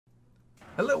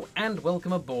Hello and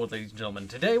welcome aboard, ladies and gentlemen.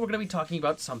 Today we're going to be talking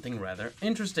about something rather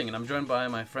interesting, and I'm joined by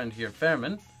my friend here,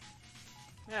 Fairman.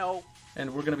 Hello.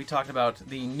 And we're going to be talking about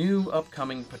the new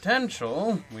upcoming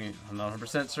potential, I'm not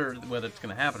 100% certain whether it's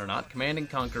going to happen or not, Command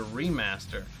 & Conquer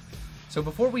Remaster. So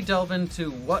before we delve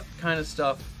into what kind of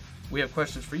stuff, we have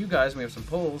questions for you guys, and we have some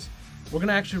polls, we're going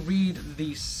to actually read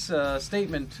the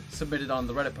statement submitted on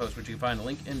the Reddit post, which you can find a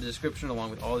link in the description along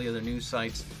with all the other news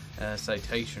sites,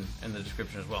 citation in the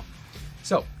description as well.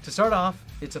 So, to start off,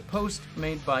 it's a post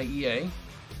made by EA.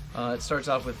 It starts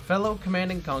off with, fellow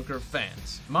Command & Conquer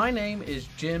fans. My name is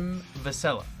Jim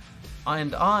Vasella,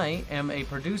 and I am a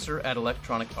producer at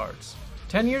Electronic Arts.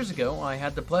 10 years ago, I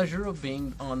had the pleasure of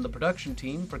being on the production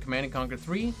team for Command & Conquer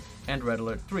 3 and Red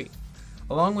Alert 3,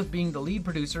 along with being the lead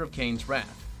producer of Kane's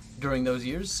Wrath. During those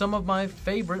years, some of my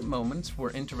favorite moments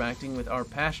were interacting with our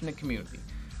passionate community,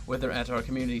 whether at our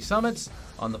community summits,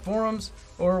 on the forums,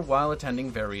 or while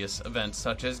attending various events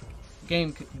such as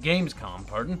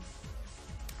Gamescom.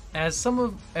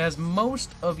 As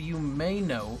most of you may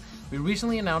know, we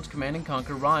recently announced Command &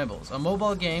 Conquer Rivals, a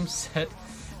mobile game set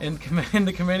in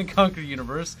the Command & Conquer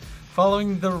universe.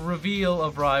 Following the reveal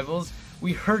of Rivals,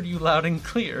 we heard you loud and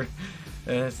clear,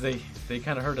 as they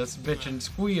kind of heard us bitch and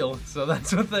squeal, so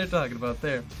that's what they're talking about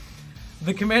there.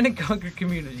 The Command & Conquer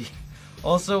community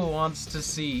also wants to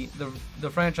see the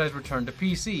franchise return to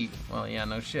PC. Well, yeah,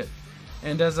 no shit.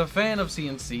 And as a fan of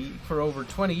CNC for over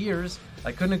 20 years,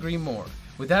 I couldn't agree more.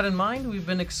 With that in mind, we've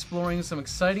been exploring some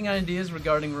exciting ideas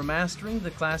regarding remastering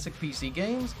the classic PC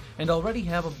games, and already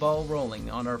have a ball rolling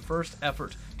on our first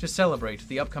effort to celebrate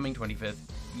the upcoming 25th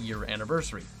year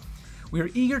anniversary. We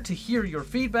are eager to hear your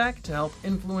feedback to help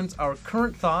influence our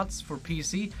current thoughts for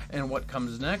PC and what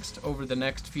comes next over the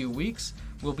next few weeks.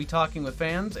 We'll be talking with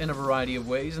fans in a variety of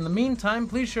ways. In the meantime,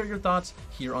 please share your thoughts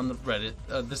here on the Reddit,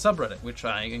 the subreddit, which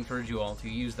I encourage you all to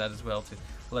use that as well to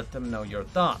let them know your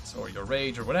thoughts or your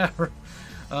rage or whatever.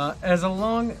 As a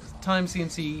long-time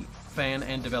CNC fan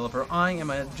and developer, I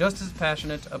am just as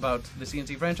passionate about the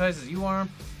CNC franchise as you are,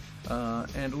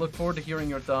 and look forward to hearing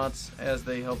your thoughts as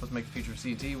they help us make the future of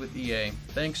CNC with EA.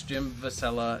 Thanks, Jim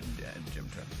Vasella. Jim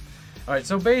Trim. Alright,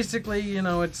 so basically, you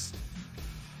know,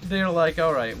 they're like,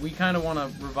 alright, we kind of want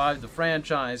to revive the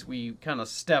franchise. We kind of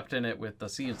stepped in it with the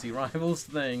CNC Rivals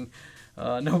thing.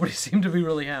 Nobody seemed to be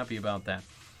really happy about that.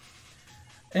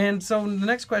 And so the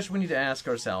next question we need to ask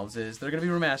ourselves is, they're going to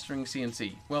be remastering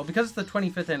CNC. Well, because it's the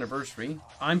 25th anniversary,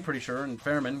 I'm pretty sure, and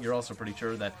Fairman, you're also pretty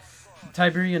sure, that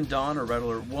Tiberian Dawn or Red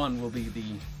Alert 1 will be the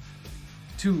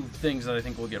two things that I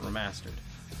think will get remastered.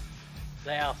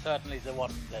 They are certainly the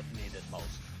ones that need it most.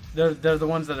 They're the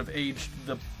ones that have aged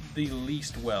the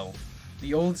least well.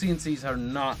 The old CNCs are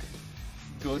not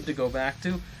good to go back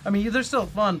to. I mean, they're still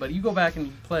fun, but you go back and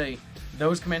you play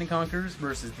those Command & Conquers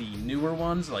versus the newer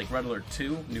ones, like Red Alert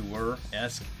 2,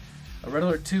 newer-esque. Red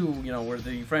Alert 2, you know, where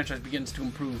the franchise begins to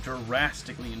improve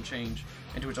drastically and change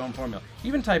into its own formula.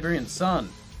 Even Tiberian Sun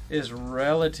is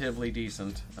relatively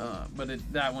decent, but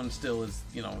that one still is,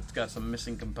 you know, it's got some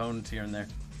missing components here and there.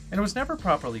 And it was never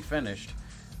properly finished.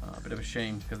 A bit of a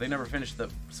shame, because they never finished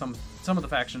some of the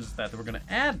factions that they were going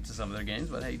to add to some of their games,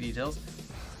 but hey, details.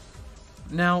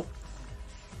 Now,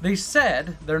 they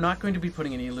said they're not going to be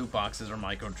putting any loot boxes or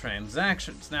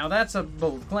microtransactions. Now, that's a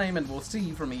bold claim, and we'll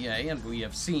see from EA, and we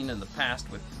have seen in the past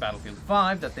with Battlefield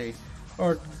 5 that it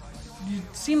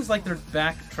seems like they're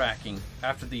backtracking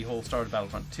after the whole start of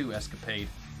Battlefront 2 escapade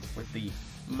with the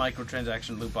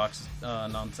microtransaction loot box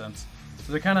nonsense.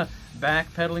 So they're kind of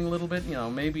backpedaling a little bit, you know,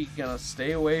 maybe gonna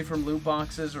stay away from loot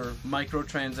boxes or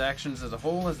microtransactions as a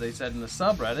whole, as they said in the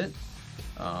subreddit.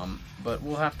 But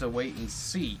we'll have to wait and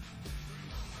see.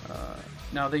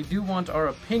 Now, they do want our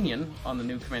opinion on the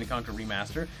new Command & Conquer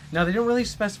Remaster. Now, they don't really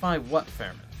specify what,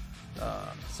 Fairman.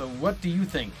 So what do you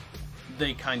think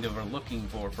they kind of are looking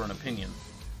for an opinion?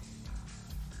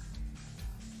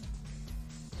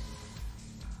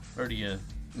 Or do you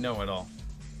know it all?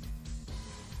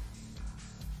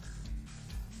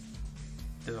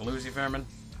 Did I lose you, Fairman?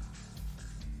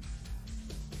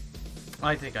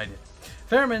 I think I did.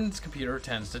 Fairman's computer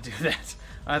tends to do that.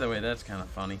 Either way, that's kind of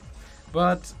funny.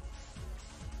 But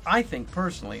I think,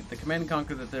 personally, the Command &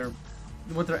 Conquer that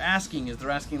what they're asking is,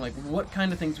 they're asking, like, what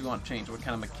kind of things we want changed? What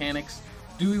kind of mechanics?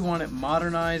 Do we want it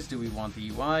modernized? Do we want the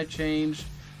UI changed?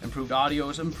 Improved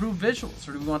audios? Improved visuals?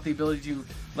 Or do we want the ability to,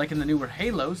 like in the newer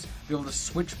Halos, be able to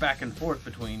switch back and forth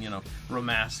between, you know,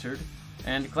 remastered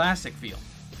and classic feel?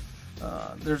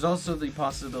 There's also the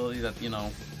possibility that, you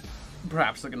know,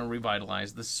 perhaps they're going to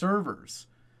revitalize the servers.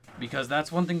 Because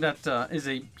that's one thing that is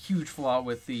a huge flaw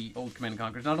with the old Command &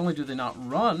 Conquers. Not only do they not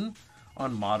run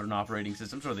on modern operating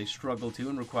systems, or they struggle to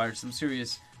and require some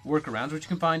serious workarounds, which you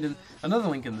can find in another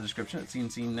link in the description at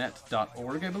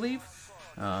cncnet.org, I believe.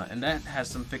 And that has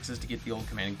some fixes to get the old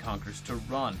Command & Conquers to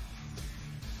run.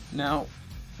 Now,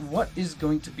 what is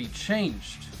going to be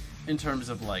changed in terms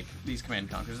of, like, these Command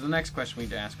 & Conquers? The next question we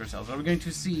need to ask ourselves, are we going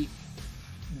to see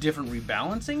different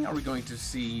rebalancing? Are we going to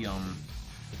see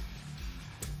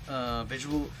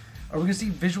visual... Are we going to see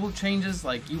visual changes,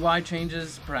 like UI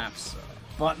changes, perhaps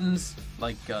buttons,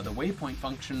 like the waypoint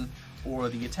function, or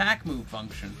the attack move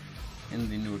function in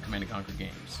the newer Command & Conquer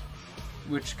games?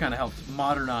 Which kind of helped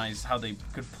modernize how they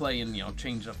could play and, you know,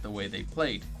 change up the way they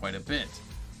played quite a bit.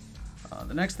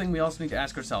 The next thing we also need to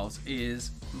ask ourselves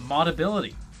is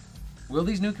modability. Will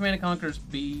these new Command & Conquers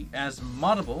be as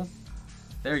moddable?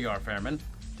 There you are, Fairman.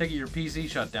 Take it your PC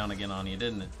shut down again on you,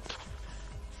 didn't it?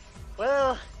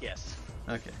 Well, yes.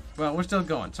 Okay. Well, we're still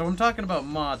going. So I'm talking about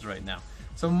mods right now.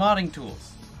 So modding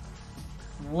tools.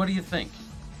 What do you think?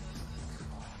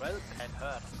 Well, can't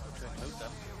hurt to include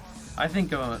them. I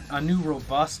think a new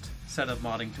robust set of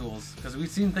modding tools, because we've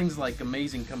seen things like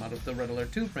Amazing come out of the Red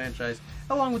Alert 2 franchise,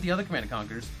 along with the other Command &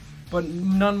 Conquers, but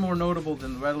none more notable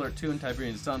than the Red Alert 2 and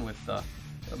Tiberian Sun with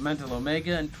Mental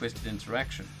Omega and Twisted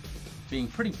Insurrection being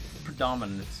pretty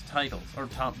predominant titles, or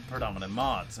predominant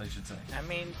mods, I should say. I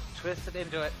mean, Twisted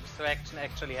Insurrection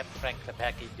actually had Frank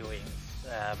Klepacki doing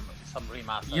some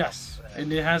remasters. Yes,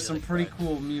 and it has some pretty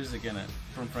cool music in it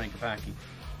from Frank Klepacki.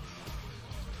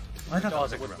 Which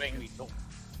also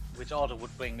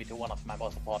would bring me to one of my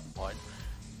most important points.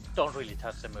 Don't really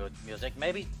touch the music.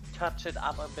 Maybe touch it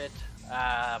up a bit.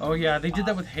 Oh yeah, they did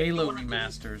that with Halo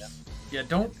remasters. Yeah,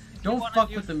 don't fuck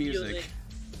with the music.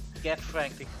 Get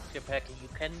Frank Klepacki. You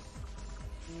can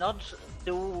not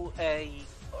do a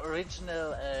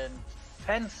original and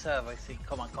fan servicing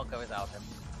Command Conquer without him.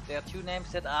 There are two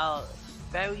names that are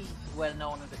very well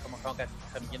known in the Command Conquer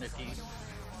community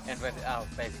and that are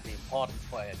basically important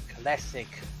for a classic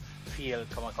feel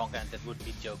Command Conquer, and that would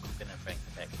be Joe Kukin and Frank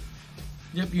Klepacki.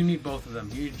 Yep, you need both of them.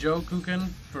 You need Joe Kukin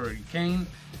for Kane,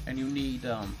 and you need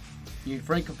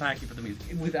Frank Klepacki for the music.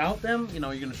 Without them, you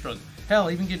know, you're gonna struggle. Hell,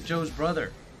 even get Joe's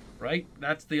brother, right?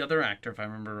 That's the other actor, if I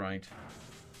remember right.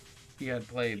 He had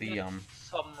played the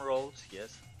some roles,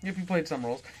 yes. If he played some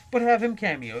roles, but have him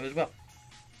cameo as well.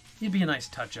 It'd be a nice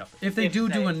touch-up if they do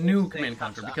a new Command &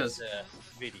 Conquer, because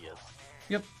videos.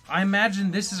 Yep, I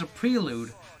imagine this is a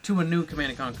prelude to a new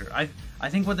Command & Conquer. I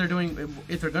think what they're doing,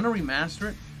 if they're gonna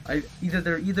remaster it,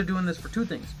 they're either doing this for two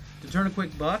things: to turn a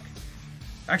quick buck.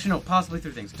 Actually, no, possibly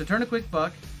three things: to turn a quick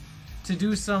buck, to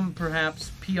do some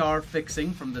perhaps PR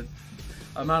fixing from the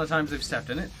amount of times they've stepped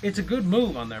in it. It's a good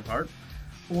move on their part.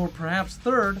 Or perhaps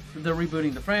third, they're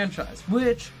rebooting the franchise,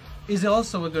 which is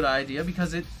also a good idea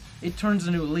because it turns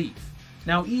a new leaf.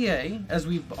 Now, EA, as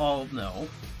we all know,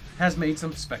 has made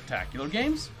some spectacular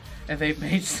games, and they've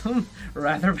made some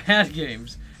rather bad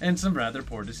games and some rather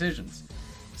poor decisions.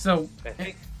 So, I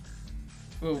think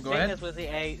go the ahead. thing is with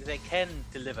EA, they can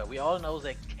deliver. We all know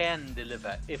they can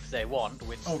deliver if they want,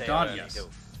 which they God, rarely yes. do.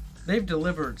 They've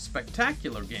delivered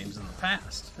spectacular games in the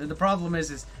past. And the problem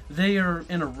is they are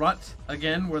in a rut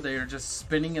again where they are just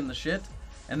spinning in the shit.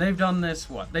 And they've done this,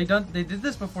 They did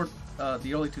this before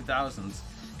the early 2000s.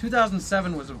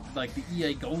 2007 was like the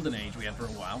EA golden age we had for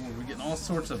a while, where we're getting all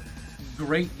sorts of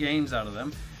great games out of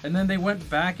them. And then they went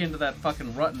back into that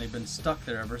fucking rut and they've been stuck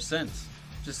there ever since.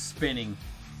 Just spinning,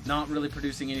 not really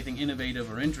producing anything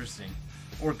innovative or interesting.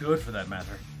 Or good for that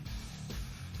matter.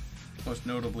 Most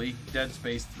notably, Dead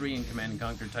Space 3 and Command &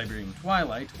 Conquer Tiberium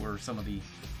Twilight were some of the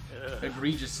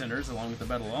egregious sinners, along with the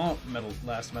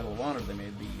last Medal of Honor they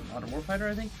made, the Modern Warfighter,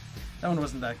 I think. That one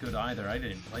wasn't that good either. I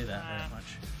didn't play that very much.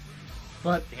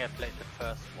 But I think I played the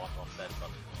first one of that, but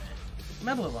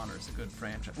Medal of Honor is a good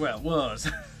franchise. Well, it was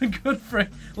a good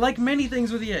franchise. Like many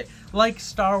things with EA. Like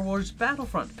Star Wars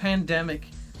Battlefront, Pandemic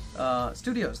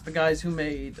Studios, the guys who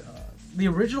made the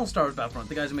original Star Wars Battlefront,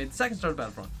 the guys who made the second Star Wars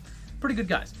Battlefront. Pretty good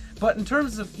guys. But in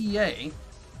terms of EA,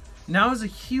 now is a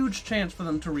huge chance for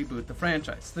them to reboot the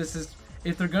franchise. This is,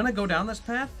 if they're gonna go down this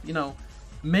path, you know,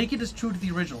 make it as true to the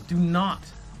original. Do not,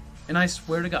 and I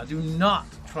swear to God, do not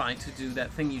try to do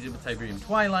that thing you did with Tiberium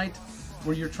Twilight,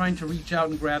 where you're trying to reach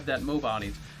out and grab that MOBA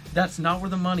audience. That's not where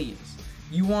the money is.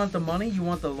 You want the money, you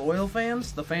want the loyal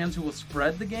fans, the fans who will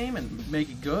spread the game and make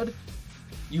it good.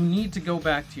 You need to go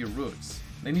back to your roots.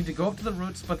 They need to go up to the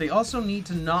roots, but they also need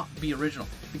to not be original.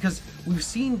 Because we've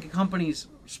seen companies,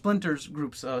 splinters,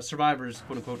 groups, survivors,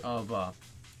 quote unquote,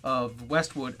 of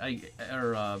Westwood,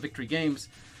 or Victory Games,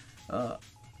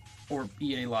 or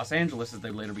EA Los Angeles, as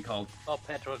they later be called. or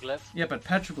Petroglyph. Yeah, but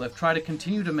Petroglyph try to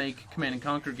continue to make Command &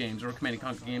 Conquer games, or Command &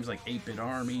 Conquer games like 8-Bit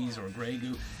Armies or Grey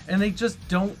Goo, and they just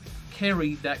don't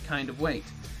carry that kind of weight.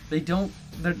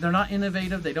 They're not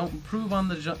innovative. They don't improve on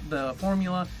the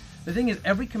formula. The thing is,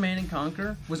 every Command &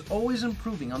 Conquer was always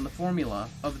improving on the formula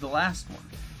of the last one.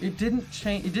 It didn't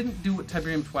change. It didn't do what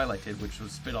Tiberium Twilight did, which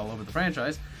was spit all over the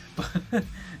franchise, but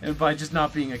and by just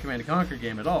not being a Command & Conquer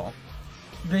game at all.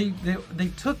 They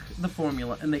took the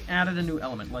formula and they added a new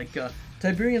element, like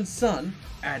Tiberian Sun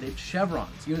added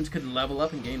chevrons. Units could level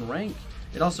up and gain rank.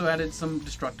 It also added some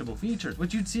destructible features,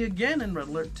 which you'd see again in Red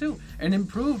Alert 2, and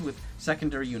improved with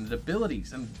secondary unit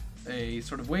abilities, and a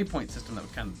sort of waypoint system that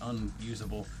was kind of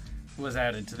unusable was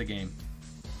added to the game.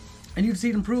 And you'd see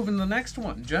it improve in the next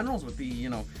one, Generals, with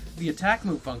the attack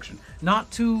move function.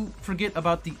 Not to forget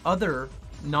about the other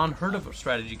non-heard of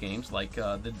strategy games like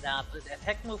the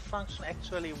attack move function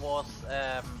actually was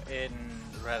in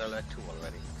Red Alert 2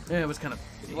 already. Yeah, it was kind of.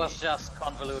 It was just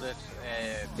convoluted.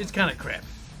 It's kind of crap.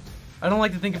 I don't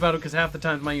like to think about it because half the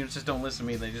time my units just don't listen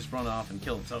to me. They just run off and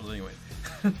kill themselves anyway,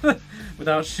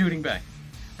 without shooting back.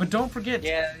 But don't forget.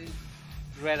 Yeah,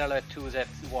 Red Alert 2, that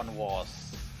one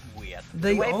was weird.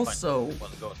 They also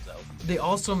was good, though. They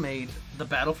also made the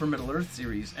Battle for Middle-earth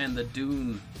series and the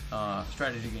Dune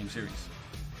strategy game series,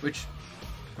 which,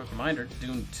 quick reminder,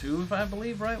 Dune 2, if I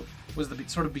believe right, was the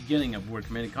sort of beginning of where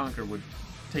Command & Conquer would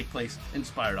take place,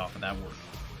 inspired off of that work.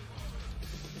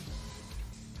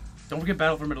 Don't forget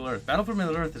Battle for Middle-earth. Battle for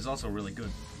Middle-earth is also a really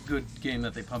good game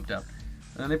that they pumped out.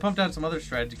 And they pumped out some other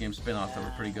strategy game spin-offs that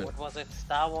were pretty good. What was it?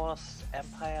 Star Wars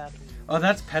Empire? Oh,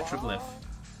 that's Petroglyph.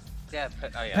 Yeah,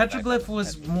 Petroglyph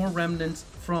was more remnants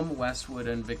from Westwood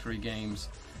and Victory Games.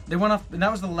 They went off, and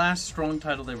that was the last strong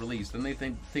title they released. And they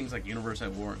think things like Universe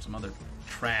at War and some other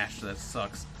trash that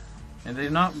sucks. And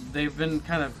they've been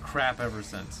kind of crap ever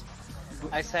since.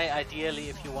 I say ideally,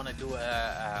 if you want to do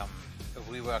a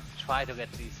rework, try to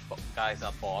get these guys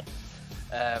on board.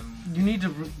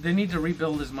 They need to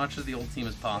rebuild as much of the old team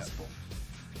as possible.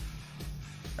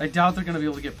 I doubt they're going to be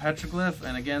able to get Petroglyph,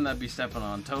 and again, that'd be stepping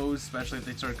on toes, especially if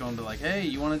they start going to like, hey,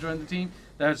 you want to join the team?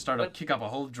 That would start to kick up a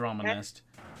whole drama nest.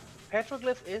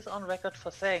 Petroglyph is on record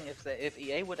for saying if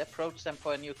EA would approach them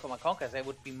for a new Command & Conquer, they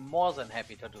would be more than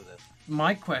happy to do this.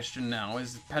 My question now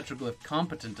is Petroglyph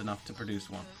competent enough to produce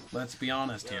one? Let's be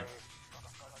honest here.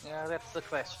 Yeah, that's the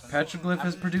question. Petroglyph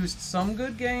has produced some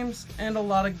good games and a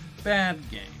lot of bad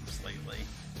games lately,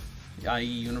 i.e.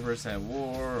 Universe at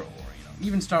War, or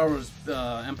even Star Wars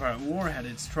Empire at War had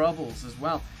its troubles as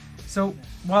well. So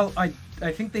while I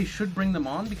think they should bring them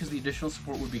on because the additional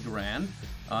support would be grand,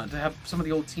 to have some of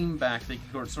the old team back, they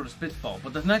could sort of spitball.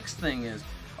 But the next thing is,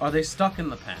 are they stuck in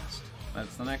the past?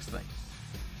 That's the next thing.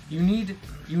 You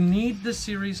need the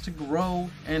series to grow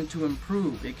and to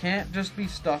improve. It can't just be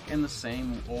stuck in the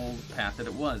same old path that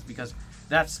it was, because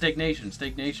that's stagnation.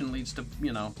 Stagnation leads to,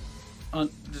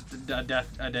 just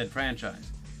a dead franchise.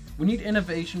 We need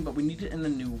innovation, but we need it in a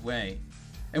new way.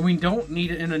 And we don't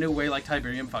need it in a new way like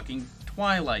Tiberium fucking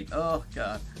Twilight. Oh,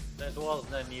 God. That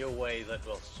wasn't a new way, that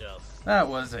was just... That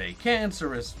was a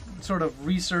cancerous sort of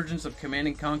resurgence of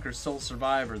Command & Conquer Soul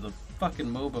Survivor, the fucking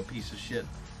MOBA piece of shit.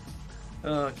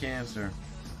 Oh, cancer.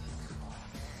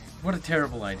 What a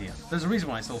terrible idea. There's a reason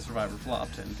why Soul Survivor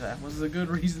flopped, and that was a good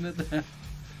reason at that.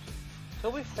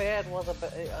 To be fair, it was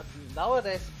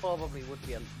nowadays probably would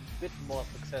be a bit more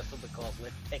successful because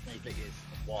it technically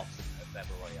was a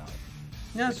Battle Royale.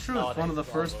 Yeah, it's true. It's one of the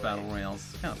first Battle Royales.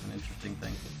 It's kind of an interesting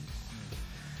thing.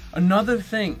 Another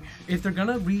thing, if they're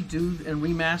gonna redo and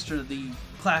remaster the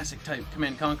classic type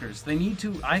Command & Conquers, they need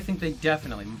to, I think they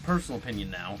definitely, my personal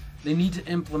opinion now, they need to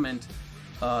implement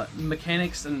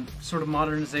mechanics and sort of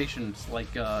modernizations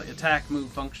like attack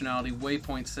move functionality,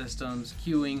 waypoint systems,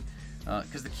 queuing,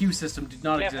 because the queue system did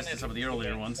not exist in some of the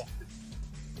earlier ones.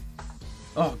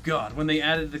 Oh god, when they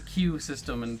added the queue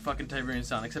system in fucking Tiberian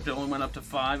Sun, except it only went up to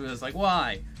 5, it was like,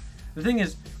 why? The thing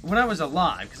is, when I was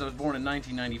alive, because I was born in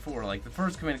 1994, like, the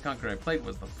first Command & Conquer I played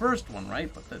was the first one, right?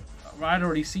 But I'd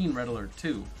already seen Red Alert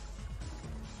 2,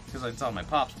 because I saw my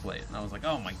pops play it, and I was like,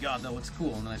 oh my god, that looks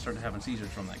cool, and then I started having seizures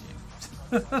from that game.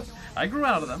 I grew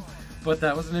out of them, but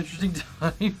that was an interesting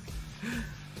time.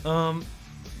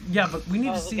 Yeah, but we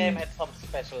need to see... The game had some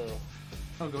special...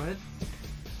 Oh, go ahead.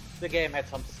 The game had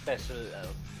some special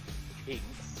things,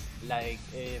 like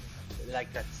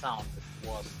that sound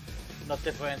was not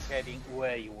differentiating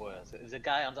where you were. So if the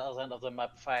guy on the other end of the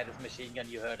map fired his machine gun,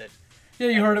 you heard it. Yeah,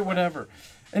 you heard it, whatever.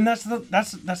 And that's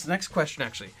the next question,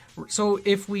 actually. So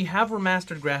if we have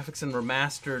remastered graphics and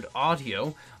remastered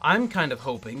audio, I'm kind of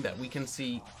hoping that we can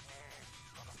see...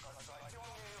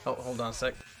 Oh, hold on a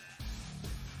sec.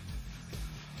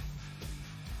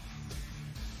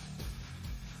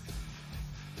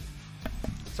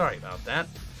 Sorry about that.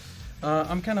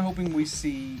 I'm kind of hoping we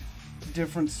see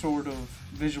different sort of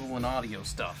visual and audio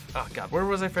stuff. Oh god, where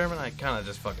was I, Fairman? I kind of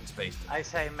just fucking spaced it. I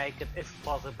say make it, if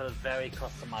possible, very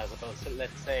customizable. So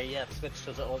let's say, yeah, switch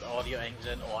to the old audio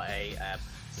engine or a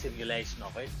simulation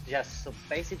of it. Yes, so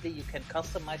basically you can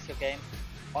customize your game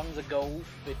on the go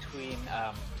between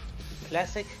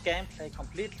classic gameplay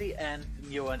completely and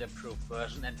new and improved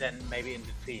version, and then maybe in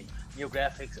between new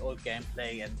graphics, old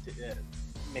gameplay, and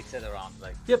mix it around.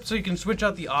 Like, yep, so you can switch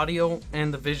out the audio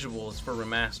and the visuals for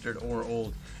remastered or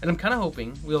old. And I'm kind of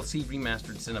hoping we'll see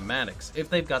remastered cinematics. If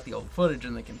they've got the old footage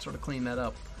and they can sort of clean that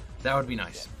up, that would be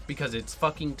nice. Because it's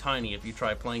fucking tiny if you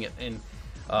try playing it. And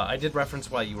I did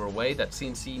reference while you were away that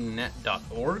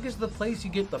cncnet.org is the place you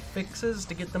get the fixes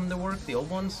to get them to work, the old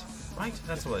ones, right?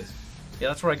 That's what it is. Yeah,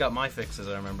 that's where I got my fixes,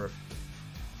 I remember.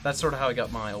 That's sort of how I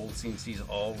got my old CNCs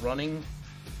all running.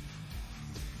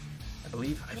 I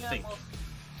believe, I think.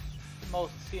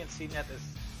 Most CNC Net is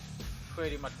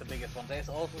pretty much the biggest one. There's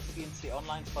also CNC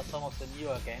Online for some of the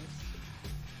newer games.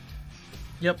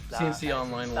 Yep, CNC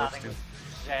Online works too.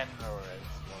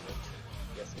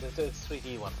 Yes, it's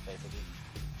 3D ones basically.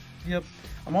 Yep.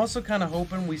 I'm also kind of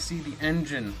hoping we see the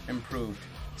engine improved.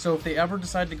 So if they ever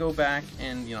decide to go back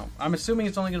and, you know, I'm assuming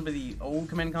it's only going to be the old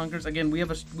Command & Conquers. Again, we are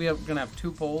going to have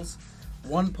 2 polls.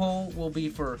 One poll will be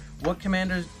for what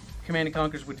Command &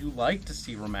 Conquers would you like to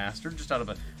see remastered, just out of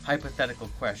a hypothetical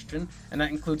question, and that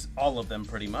includes all of them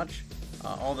pretty much.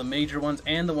 All the major ones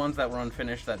and the ones that were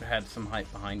unfinished that had some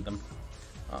hype behind them.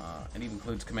 It even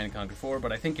includes Command & Conquer 4,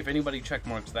 but I think if anybody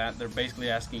checkmarks that, they're basically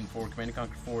asking for Command &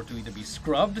 Conquer 4 to either be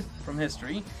scrubbed from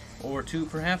history, or to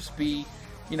perhaps be,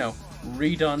 you know,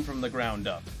 redone from the ground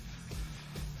up.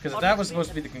 Because if that was supposed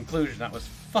to be the conclusion, that was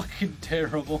fucking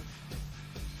terrible.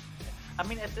 I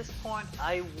mean, at this point,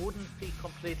 I wouldn't be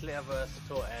completely averse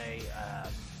to a,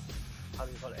 how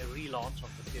do you call it, a relaunch of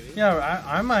the series. Yeah,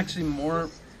 I'm actually more...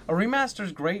 A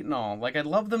remaster's great and all. Like, I'd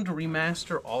love them to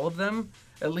remaster all of them,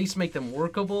 at least make them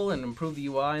workable and improve the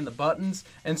UI and the buttons,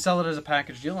 and sell it as a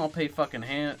package deal. I'll pay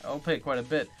I'll pay quite a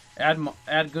bit.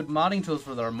 Add good modding tools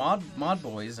for their mod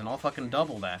boys, and I'll fucking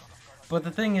double that. But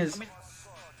the thing is...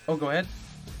 oh, go ahead.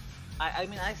 I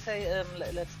mean, I say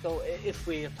let's go, if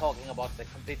we're talking about the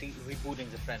completely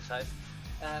rebooting the franchise,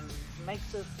 make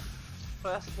the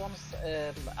first ones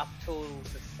up to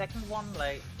the second one,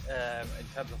 like in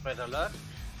terms of Red Alert,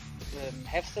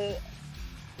 have the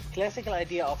classical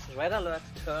idea of Red Alert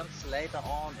turns later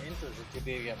on into the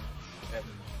Tiberium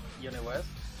universe.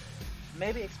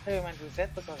 Maybe experiment with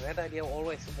that, because that idea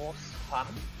always was fun.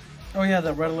 Oh yeah,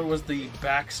 the Red Alert was the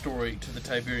backstory to the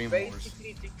Tiberium Wars.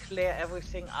 Basically declare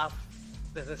everything up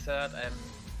the third and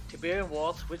Tiberium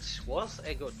Wars, which was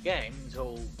a good game,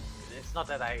 so it's not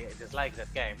that I dislike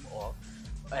that game, or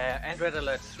and Red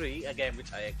Alert 3, a game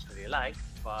which I actually liked,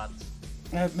 but...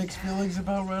 I have mixed feelings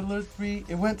about Red Alert 3.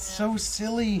 It went so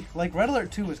silly. Like, Red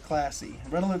Alert 2 was classy.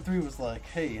 Red Alert 3 was like,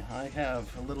 hey, I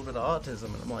have a little bit of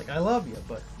autism, and I'm like, I love you,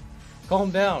 but calm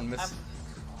down, miss...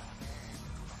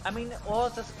 I mean, or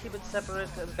just keep it separate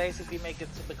and basically make it,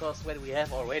 because when we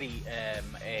have already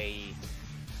a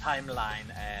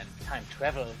timeline and time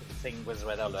travel thing with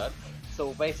Red Alert,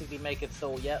 so basically make it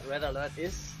so, yeah, Red Alert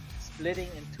is splitting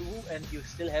in 2 and you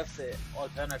still have the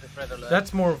alternative Red Alert.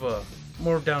 That's more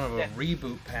down of a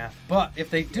reboot path. But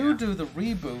if they do the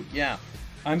reboot, yeah,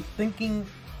 I'm thinking,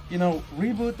 you know,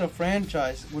 reboot the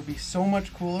franchise would be so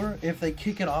much cooler if they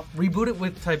kick it off. Reboot it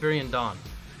with Tiberian Dawn,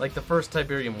 like the first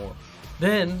Tiberium War.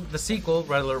 Then the sequel,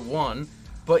 Red Alert 1,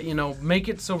 but, you know, make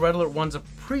it so Red Alert 1's a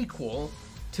prequel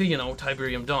to, you know,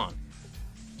 Tiberium Dawn.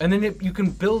 And then you can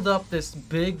build up this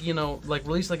big, you know, like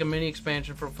release like a mini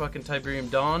expansion for fucking Tiberium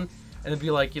Dawn, and it'd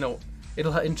be like, you know,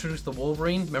 it'll introduce the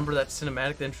Wolverine. Remember that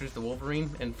cinematic that introduced the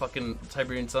Wolverine and fucking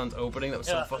Tiberian Sun's opening? That was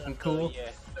so fucking cool. Yeah,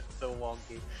 that's so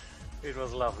wonky. It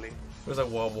was lovely. It was like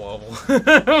wobble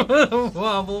wobble.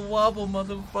 Wobble wobble,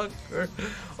 motherfucker.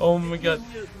 Oh my god.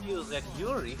 You knew that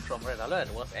Yuri from Red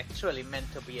Alert was actually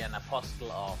meant to be an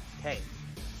apostle of Cain.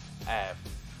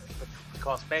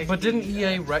 Because basically, but didn't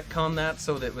EA retcon that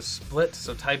so that it was split,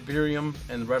 so Tiberium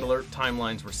and Red Alert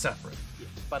timelines were separate? Yes,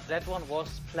 but that one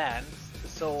was planned.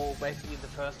 So basically the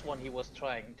first one he was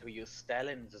trying to use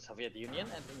Stalin in the Soviet Union,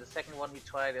 and in the second one he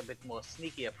tried a bit more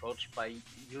sneaky approach by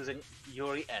using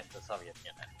Yuri and the Soviet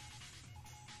Union.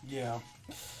 Yeah.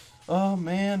 Oh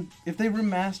man, if they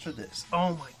remaster this,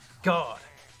 oh my god.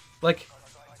 Like,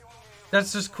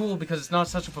 that's just cool because it's not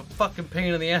such a fucking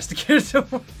pain in the ass to get it to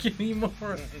work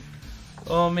anymore.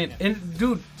 Oh man, and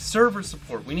dude, server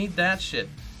support, we need that shit.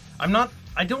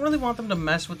 I don't really want them to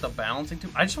mess with the balancing too.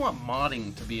 I just want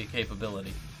modding to be a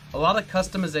capability. A lot of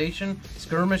customization,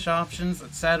 skirmish options,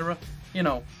 etc. You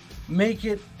know, make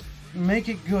it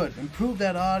good. Improve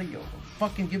that audio.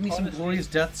 fucking give me some Honestly, glorious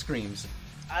death screams.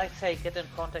 I say get in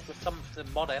contact with some of the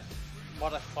modders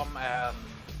from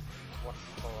what's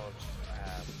it called,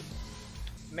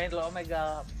 Metal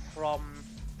Omega, from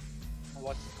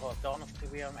what's it called, Dawn of the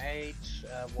VM8.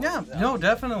 Yeah, no,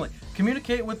 definitely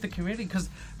communicate with the community, because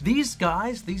these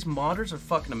guys, these modders are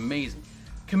fucking amazing.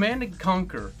 Command &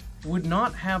 Conquer would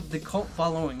not have the cult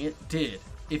following it did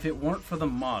if it weren't for the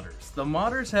modders. The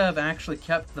modders have actually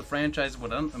kept the franchise,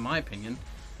 in my opinion,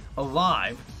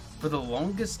 alive for the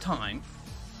longest time,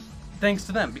 thanks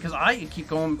to them. Because I keep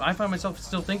going, I find myself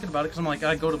still thinking about it, because I'm like,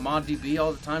 I go to ModDB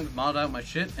all the time to mod out my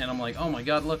shit, and I'm like, oh my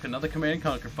god, look, another Command &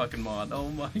 Conquer fucking mod. Oh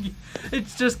my, it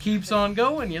just keeps on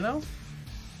going, you know?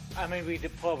 I mean, we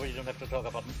probably don't have to talk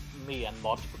about me and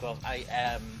mods, because I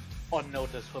am on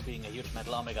notice for being a huge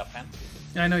Metal Omega fan.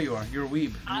 I know you are. You're a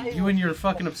weeb. You and your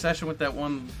fucking obsession with that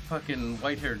one fucking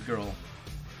white-haired girl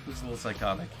who's a little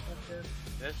psychotic.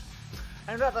 Yes.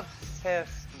 I'm not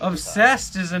obsessed.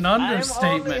 Obsessed is an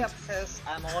understatement.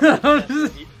 I'm only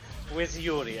obsessed with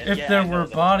Yuri. And if yeah, there were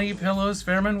body pillows,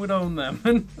 Fairman would own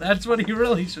them. That's what he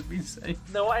really should be saying.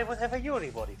 No, I would have a Yuri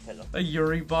body pillow. A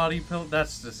Yuri body pillow?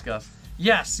 That's disgusting.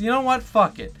 Yes, you know what?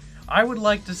 Fuck it. I would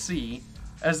like to see,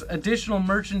 as additional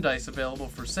merchandise available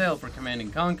for sale for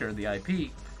Command & Conquer, the IP,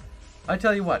 I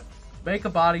tell you what, make a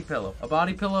body pillow. A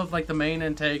body pillow of, like, the main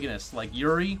antagonists, like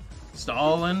Yuri,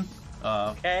 Stalin,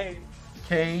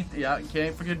 Kay, yeah,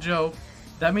 can't forget Joe.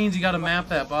 That means you gotta map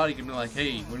that body. You can be like,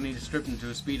 hey, we need to strip him to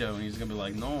a Speedo, and he's gonna be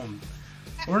like, no.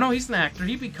 Or no, he's an actor,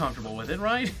 he'd be comfortable with it,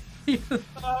 right? I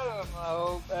don't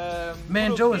know.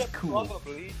 Man, Joe is cool.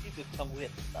 Probably, he did some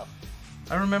weird stuff.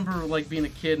 I remember, like, being a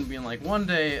kid and being like, one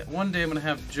day I'm gonna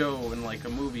have Joe in, like, a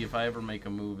movie if I ever make a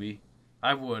movie.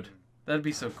 I would. That'd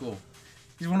be so cool.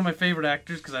 He's one of my favorite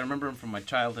actors because I remember him from my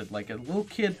childhood. Like, a little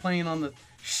kid playing on the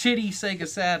shitty Sega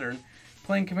Saturn,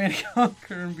 playing Command &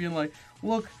 Conquer and being like,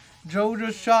 look, Joe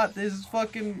just shot this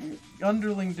fucking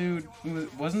underling dude.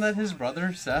 Wasn't that his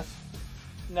brother, Seth?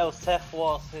 No, Seth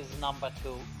was his number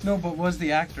 2. No, but was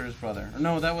the actor his brother?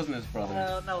 No, that wasn't his brother.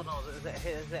 No.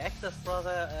 The actor's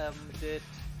brother did...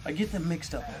 I get them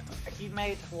mixed up all the time. He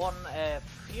made one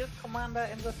field commander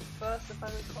in the first, if I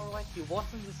recall right. He was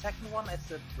in the second one as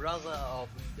the brother of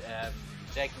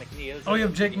Jake McNeil. Oh, you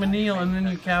have Jake McNeil, and then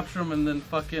you capture him, and then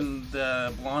fucking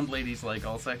the blonde lady's like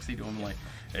all sexy to him, like,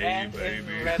 hey, and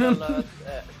baby. In Red Alert,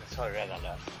 Red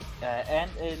Alert.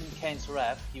 And in Kane's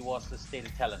Wrath, he was the Steel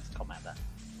Talons commander.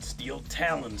 Steel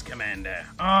Talons commander.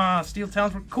 Ah, Steel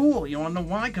Talons were cool. You wanna know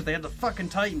why? Because they had the fucking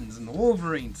Titans and the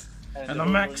Wolverines. And the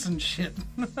mechs and shit.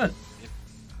 They're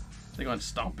going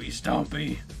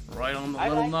stompy, right on the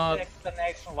little nod. I like the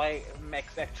explanation why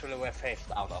mechs actually were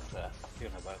phased out of the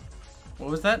universe. What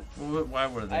was that? Why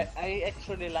were they? I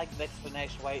actually like the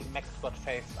explanation why mechs got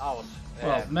phased out.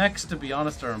 Well, mechs, to be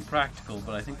honest, are impractical,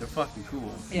 but I think they're fucking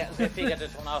cool. Yeah, they figured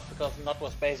it one out because Nod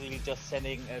was basically just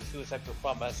sending suicide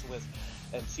bombers with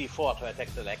C4 to attack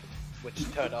the leg, which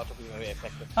turned out to be very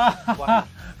effective.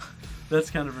 That's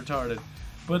kind of retarded.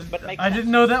 But I sense.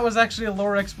 didn't know that was actually a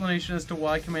lore explanation as to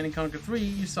why Command & Conquer 3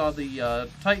 you saw the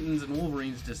Titans and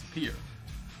Wolverines disappear.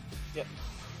 Yeah.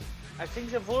 I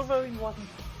think the Wolverine wasn't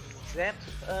that...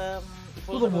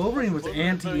 well, the Wolverine was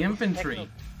anti-infantry.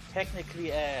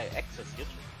 Technically execute.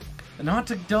 Not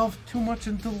to delve too much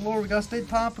into the lore, we gotta stay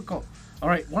topical.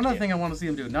 Alright, one other thing I want to see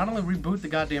them do, not only reboot the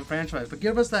goddamn franchise, but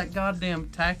give us that goddamn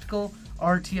tactical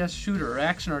RTS shooter, or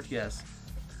action RTS.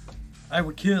 I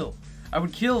would kill. I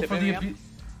would kill for the...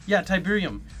 Yeah,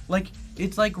 Tiberium. Like,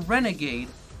 it's like Renegade,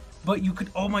 but you could,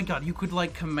 oh my god, you could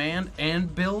like command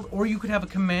and build, or you could have a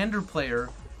commander player,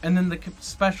 and then the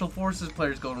special forces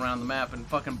players go around the map and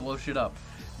fucking blow shit up.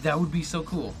 That would be so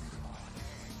cool.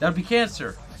 That would be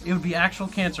cancer. It would be actual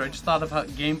cancer. I just thought of how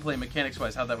gameplay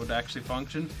mechanics-wise, how that would actually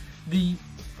function. The,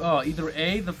 either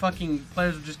A, the fucking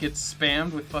players would just get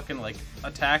spammed with fucking like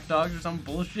attack dogs or some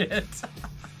bullshit.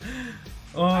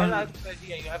 I like the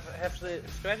idea. You have the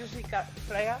strategy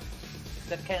player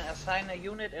that can assign a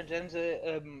unit, and then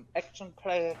the action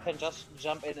player can just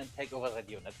jump in and take over that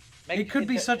unit. It could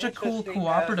be such a cool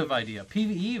cooperative idea.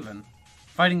 PvE even.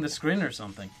 Fighting the Skrin or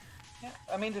something. Yeah,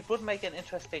 I mean, it would make an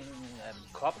interesting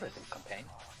cooperative campaign.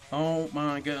 Oh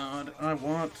my god, I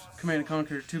want Command &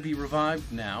 Conquer to be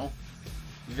revived now.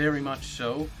 Very much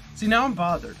so. See, now I'm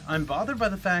bothered. I'm bothered by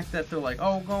the fact that they're like,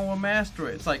 oh, go remaster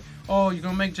it. It's like, oh, you're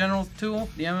gonna make General's Tool,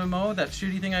 the MMO, that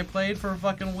shitty thing I played for a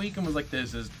fucking week and was like,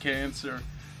 this is cancer.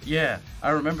 Yeah,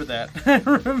 I remember that. I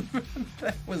remember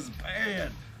that was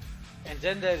bad. And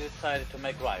then they decided to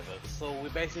make Rivals, so we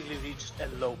basically reached a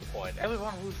low point.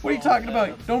 Everyone who What are you talking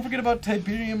about? Don't forget about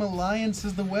Tiberium Alliance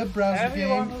is the web browser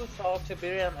everyone game. who saw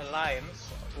Tiberium Alliance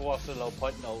was the low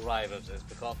point, no Rivals is,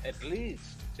 because at least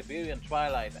Tiberium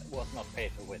Twilight was not pay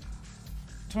to win.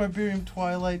 Tiberium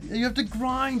Twilight. You have to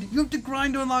grind. You have to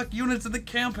grind to unlock units in the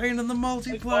campaign and the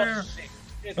multiplayer. It was sick.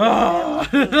 It was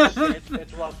bullshit.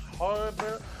 It was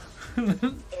horrible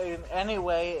in any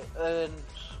way,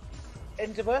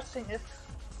 and the worst thing is,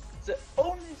 the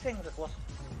only thing that was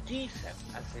decent,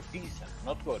 I say decent,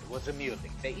 not good, was the music.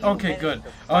 Okay, good.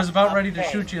 I was about ready to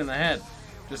shoot you in the head.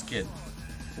 Just kidding.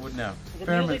 Would know.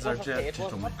 Pyramids are okay. It was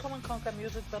gentlemen. not Command Conquer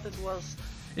music, but it was...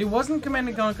 It wasn't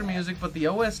Command & Conquer music, but the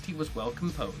OST was well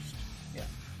composed. Yeah.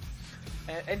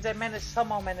 And they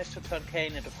somehow managed to turn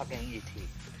Kane into fucking E.T.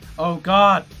 Oh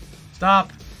God!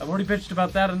 Stop! I've already bitched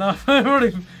about that enough.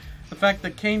 The fact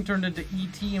that Kane turned into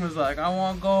E.T. and was like, I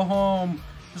want to go home.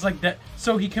 It's like that.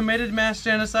 So he committed mass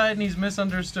genocide and he's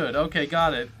misunderstood. Okay,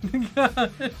 got it.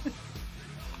 Got it.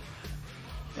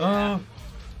 Yeah.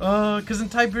 Because in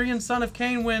Tiberian Sun, if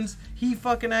Kane wins, he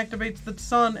fucking activates the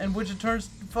sun, and which it turns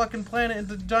the fucking planet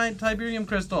into giant Tiberium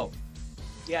crystal.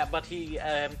 Yeah, but he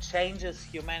changes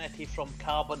humanity from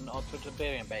carbon onto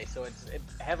Tiberium base, so it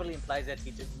heavily implies that he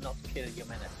did not kill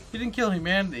humanity. He didn't kill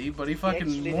humanity, but he fucking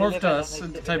actually morphed delivered on us his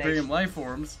into divination. Tiberium life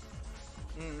forms.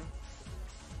 Mm.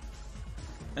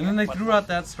 And then they but- threw out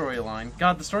that storyline.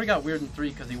 God, the story got weird in 3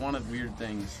 because he wanted weird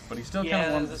things, but he still kind Yeah,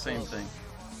 of wanted the this same was- thing.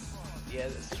 Yeah,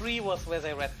 3 was where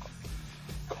they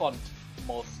retconned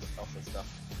most of the stuff.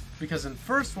 Because in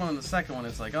first one and the second one,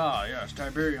 it's like, oh yes,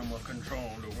 Tiberium will control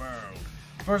the world.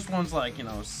 First one's like, you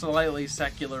know, slightly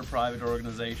secular private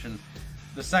organization.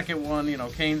 The second one, you know,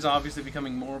 Kane's obviously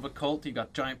becoming more of a cult. You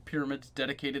got giant pyramids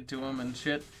dedicated to him and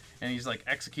shit. And he's like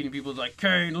executing people like,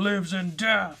 Kane lives in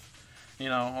death. You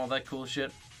know, all that cool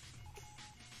shit.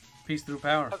 Peace through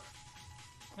power.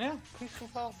 Yeah, peaceful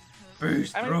power.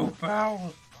 Peace I mean- through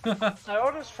power. I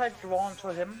always tried drawn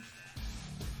to him,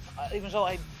 even though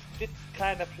I did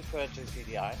kind of prefer to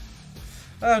GDI.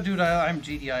 Oh, dude, I'm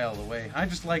GDI all the way. I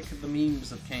just like the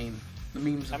memes of Kane. The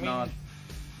memes of I mean, Nod.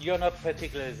 you're not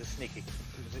particularly the sneaky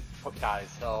guy,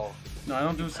 so... No, I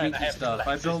don't do sneaky have stuff.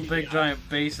 I to build big GDI. giant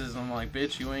bases and I'm like,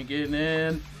 bitch, you ain't getting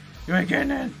in. You ain't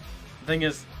getting in. The thing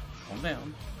is, calm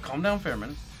down. Calm down,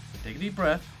 Fairman. Take a deep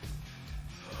breath.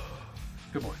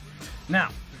 Good boy. Now,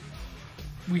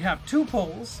 we have 2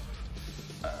 polls.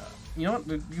 You know what?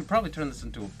 You could probably turn this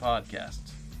into a podcast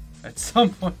at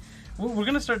some point. We're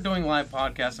going to start doing live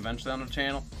podcasts eventually on the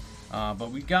channel.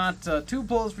 But we got 2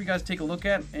 polls for you guys to take a look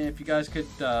at. And if you guys could,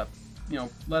 you know,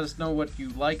 let us know what you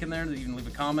like in there. You can leave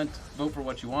a comment, vote for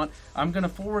what you want. I'm going to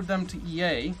forward them to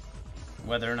EA.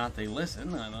 Whether or not they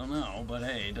listen, I don't know. But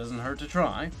hey, it doesn't hurt to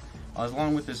try.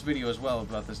 Along with this video as well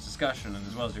about this discussion and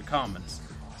as well as your comments.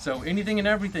 So anything and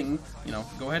everything, you know,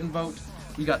 go ahead and vote.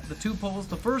 We got the 2 polls.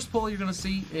 The first poll you're going to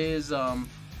see is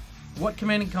what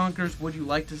Command & Conquers would you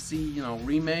like to see, you know,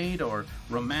 remade or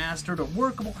remastered or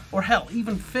workable or hell,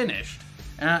 even finished.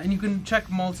 And you can check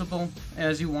multiple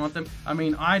as you want them. I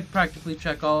mean, I'd practically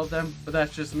check all of them, but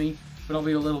that's just me. But I'll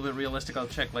be a little bit realistic. I'll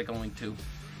check like only 2.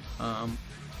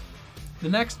 The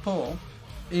next poll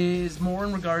is more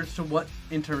in regards to what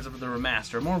in terms of the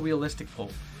remaster, more realistic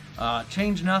poll.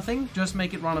 Change nothing, just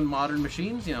make it run on modern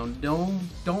machines, you know,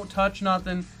 don't touch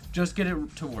nothing, just get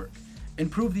it to work.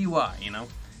 Improve the UI, you know,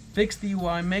 fix the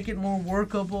UI, make it more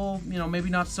workable, you know, maybe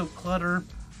not so clutter.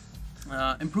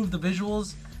 Improve the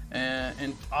visuals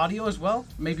and audio as well,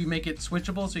 maybe make it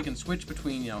switchable so you can switch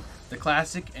between, you know, the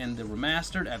classic and the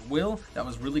remastered at will. That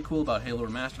was really cool about Halo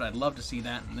Remastered. I'd love to see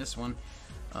that in this one.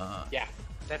 Yeah,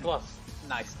 that was a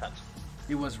nice touch.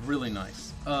 It was really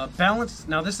nice. Balance.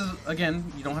 Now this is, again,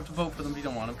 you don't have to vote for them if you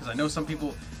don't want them, because I know some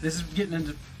people, this is getting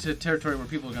into territory where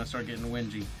people are going to start getting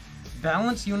whingy.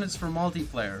 Balance units for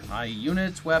multiplayer, i.e.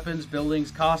 units, weapons,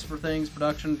 buildings, cost for things,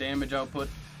 production, damage output,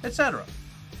 etc.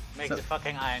 Make the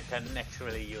fucking Iron Cannon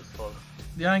actually useful.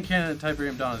 The Iron Cannon at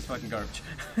Tiberium Dawn is fucking garbage.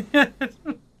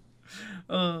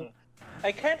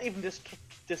 I can't even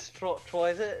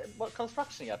destroy the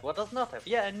construction yet. What does not have?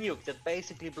 Yeah, a nuke that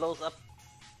basically blows up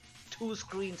 2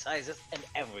 screen sizes and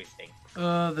everything.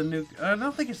 The nuke, I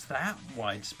don't think it's that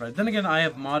widespread. Then again, I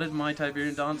have modded my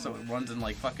Tiberian Dawn so it runs in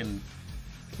like fucking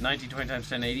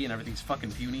 1920x1080 and everything's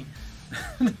fucking puny.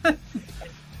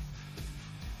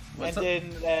 And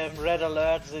in Red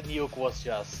Alert, the nuke was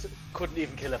just couldn't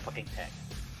even kill a fucking tank.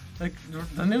 Like,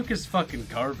 the nuke is fucking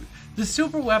garbage. The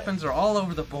super weapons are all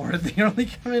over the board. The only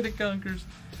Command & Conquers.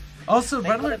 Also,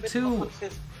 Red Alert 2,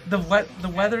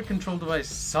 the weather control device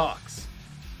sucks.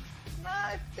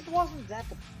 Nah, it wasn't that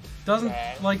doesn't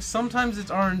like sometimes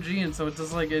it's RNG and so it's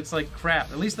just like it's like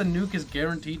crap. At least the nuke is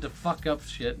guaranteed to fuck up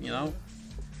shit, you know.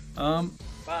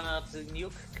 But the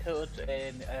nuke code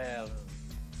in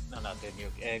no, not the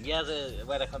nuke. Yeah, the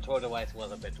weather control device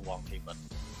was a bit wonky, but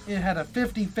it had a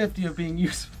 50-50 of being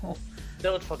useful.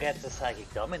 Don't forget the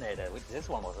Psychic Dominator. This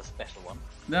one was a special one.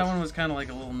 That one was kind of like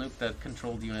a little nuke that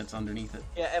controlled units underneath it.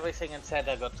 Yeah, everything inside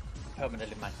I got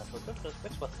permanently mind-controlled,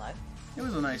 which was nice. It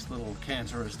was a nice little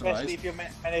cancerous device. Especially if you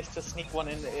managed to sneak one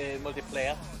in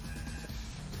multiplayer.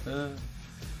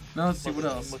 Now let's see what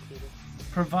else.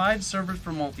 Provide servers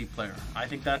for multiplayer. I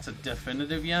think that's a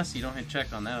definitive yes. You don't hit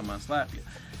check on that, I'm gonna slap you.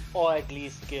 Or at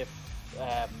least give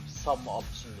some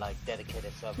option like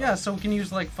dedicated servers. Yeah, so we can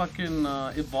use like fucking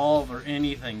Evolve or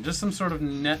anything. Just some sort of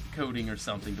net coding or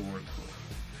something to work with.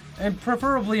 And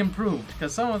preferably improved,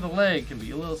 because some of the lag can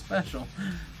be a little special.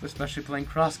 Especially playing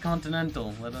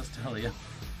cross-continental, let us tell you.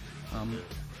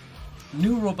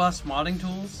 New robust modding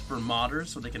tools for modders,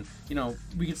 so they can, you know,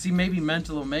 we could see maybe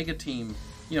Mental Omega Team,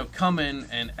 you know, come in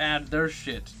and add their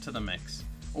shit to the mix.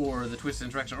 Or the Twisted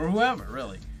Interaction, or whoever,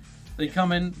 really. They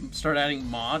come in, start adding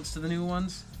mods to the new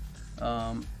ones.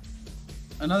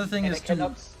 Another thing is I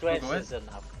cannot stress this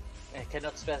enough. I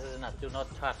cannot stress this enough. Do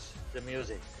not touch the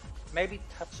music. Maybe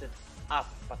touch it up,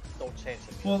 but don't change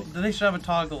the music. Well, they should have a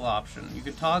toggle option. You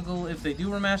could toggle, if they do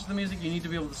remaster the music, you need to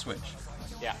be able to switch.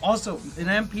 Yeah. Also, an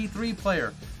MP3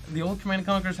 player. The old Command &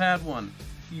 Conquerors had one.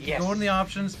 You can go in the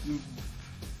options.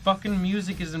 Fucking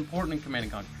music is important in Command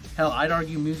 & Conquer. Hell, I'd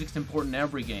argue music's important in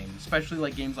every game, especially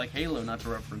like games like Halo, not to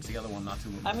reference the other one, not too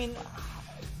long. I mean,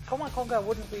 Command & Conquer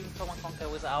wouldn't be Command & Conquer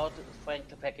without Frank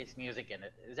Kopecki's music in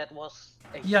it. That was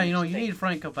a yeah, you know, you thing. need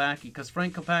Frank Kopecki, because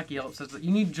Frank Kopecki helps us.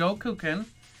 You need Joe Kukin,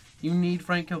 you need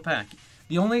Frank Kopecki.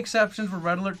 The only exceptions were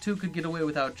Red Alert 2 could get away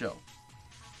without Joe.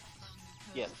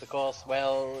 Yes, because,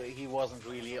 well, he wasn't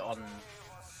really on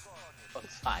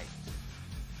site.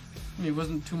 He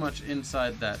wasn't too much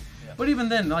inside that. Yeah. But even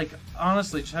then, like,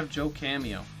 honestly, just have Joe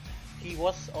cameo. He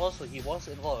was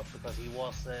involved because he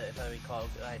was, if I recall,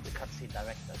 the cutscene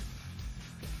director.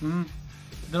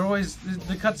 They're always,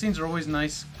 the cutscenes are always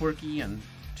nice, quirky, and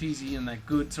cheesy, in that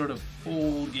good sort of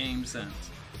old game sense.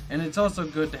 And it's also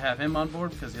good to have him on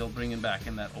board because he'll bring him back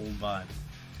in that old vibe.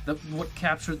 What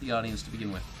captured the audience to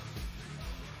begin with.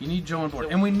 You need Joe on board.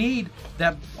 And we need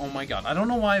that, oh my god, I don't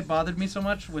know why it bothered me so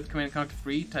much with Command & Conquer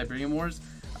 3, Tiberium Wars.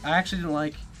 I actually didn't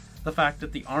like the fact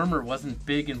that the armor wasn't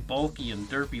big and bulky and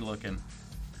derpy looking.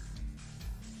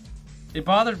 It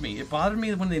bothered me. It bothered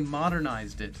me when they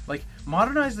modernized it. Like,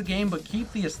 modernize the game, but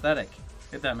keep the aesthetic,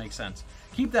 if that makes sense.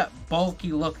 Keep that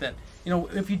bulky look that, you know,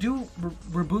 if you do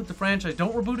reboot the franchise,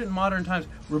 don't reboot it in modern times.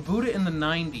 Reboot it in the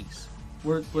 90s,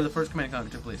 where the first Command &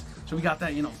 Conquer took place. So we got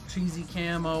that, you know, cheesy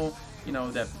camo, you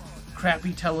know, that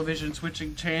crappy television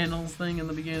switching channels thing in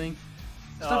the beginning.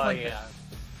 Stuff like that.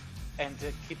 And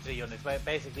to keep the units,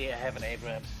 basically I have an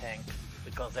Abrams tank,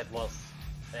 because that was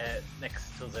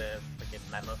next to the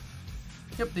freaking Mammoth.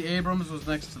 Yep, the Abrams was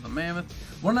next to the Mammoth.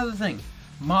 One other thing,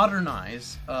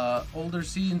 modernize older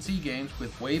C&C games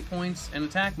with waypoints and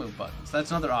attack move buttons. That's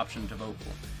another option to vote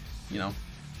for, you know.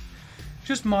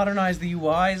 Just modernize the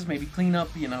UIs, maybe clean up,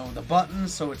 you know, the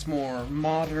buttons so it's more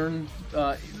modern.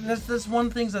 That's one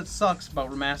thing that sucks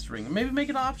about remastering. Maybe make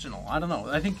it optional. I don't know.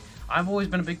 I think I've always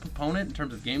been a big proponent in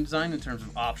terms of game design, in terms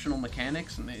of optional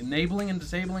mechanics, and enabling and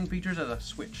disabling features as a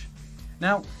switch.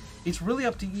 Now, it's really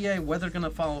up to EA whether they're going to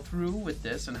follow through with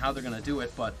this and how they're going to do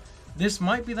it, but this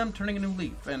might be them turning a new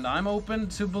leaf, and I'm open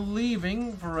to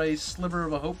believing, for a sliver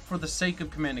of a hope, for the sake of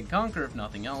Command & Conquer, if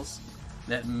nothing else,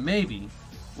 that maybe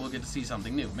we'll get to see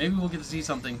something new. Maybe we'll get to see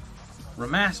something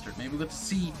remastered. Maybe we'll get to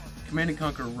see Command &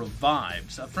 Conquer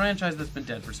revived, a franchise that's been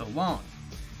dead for so long.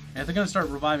 And if they're going to start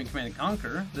reviving Command &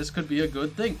 Conquer, this could be a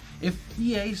good thing. If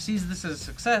EA sees this as a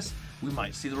success, we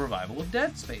might see the revival of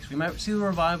Dead Space. We might see the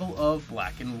revival of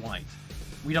Black and White.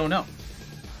 We don't know.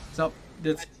 So,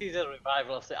 it's... I see the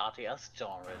revival of the RTS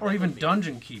genre. Or even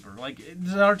Dungeon Keeper. Like,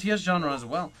 the RTS genre as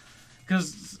well.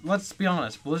 Because, let's be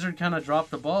honest, Blizzard kind of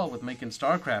dropped the ball with making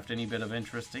StarCraft any bit of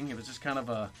interesting. It was just kind of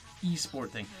a esport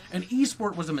thing. And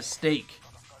esport was a mistake.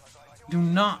 Do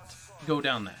not go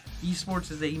down that. Esports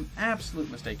is an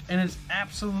absolute mistake. And it's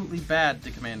absolutely bad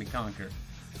to Command & Conquer.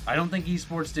 I don't think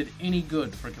esports did any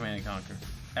good for Command & Conquer.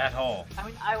 At all. I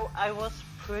mean, I was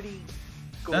pretty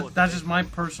good. That's just my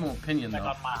personal opinion, though. I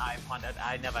got my hype on it.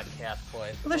 I never cared for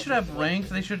it. Well, they should have ranked.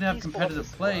 They should have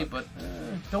competitive play, but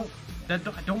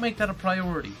don't make that a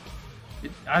priority.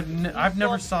 I've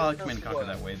never saw Command & Conquer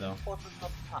that way, though. Esports is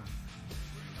not fun.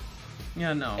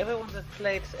 Yeah, no. Everyone that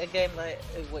played a game like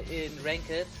in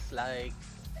ranked, like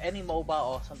any MOBA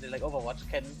or something like Overwatch,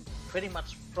 can pretty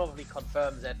much probably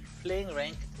confirm that playing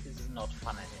ranked is not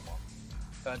fun anymore.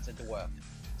 Turns into work.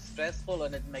 Stressful,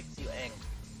 and it makes you angry.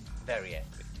 Very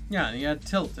angry. Yeah, and you add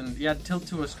tilt,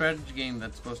 to a strategy game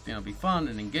that's supposed to, be fun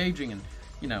and engaging and,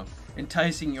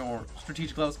 enticing your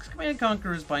strategic levels. Because Command &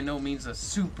 Conquer is by no means a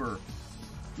super,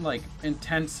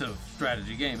 intensive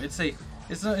strategy game. It's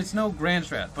no grand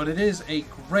strat, but it is a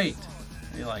great,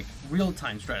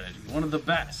 real-time strategy. One of the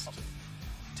best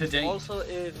to date. Also,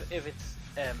 if it's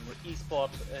esport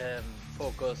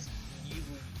focused,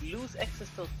 you lose access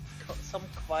to some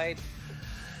quite,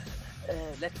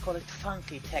 let's call it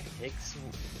funky tactics,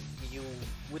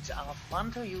 which are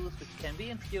fun to use, which can be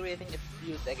infuriating if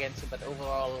used against you, but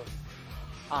overall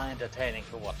are entertaining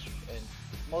to watch. And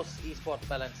most esport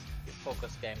balance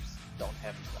focused games don't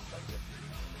have stuff like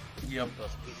this. Yep.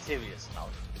 Because be serious now.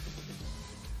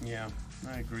 Yeah,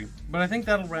 I agree. But I think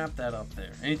that'll wrap that up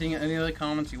there. Any other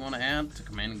comments you want to add to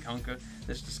Command & Conquer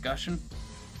this discussion?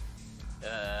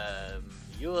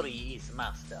 Yuri is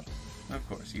master. Of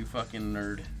course, you fucking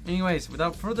nerd. Anyways,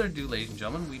 without further ado, ladies and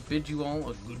gentlemen, we bid you all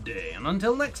a good day. And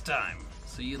until next time,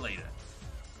 see you later.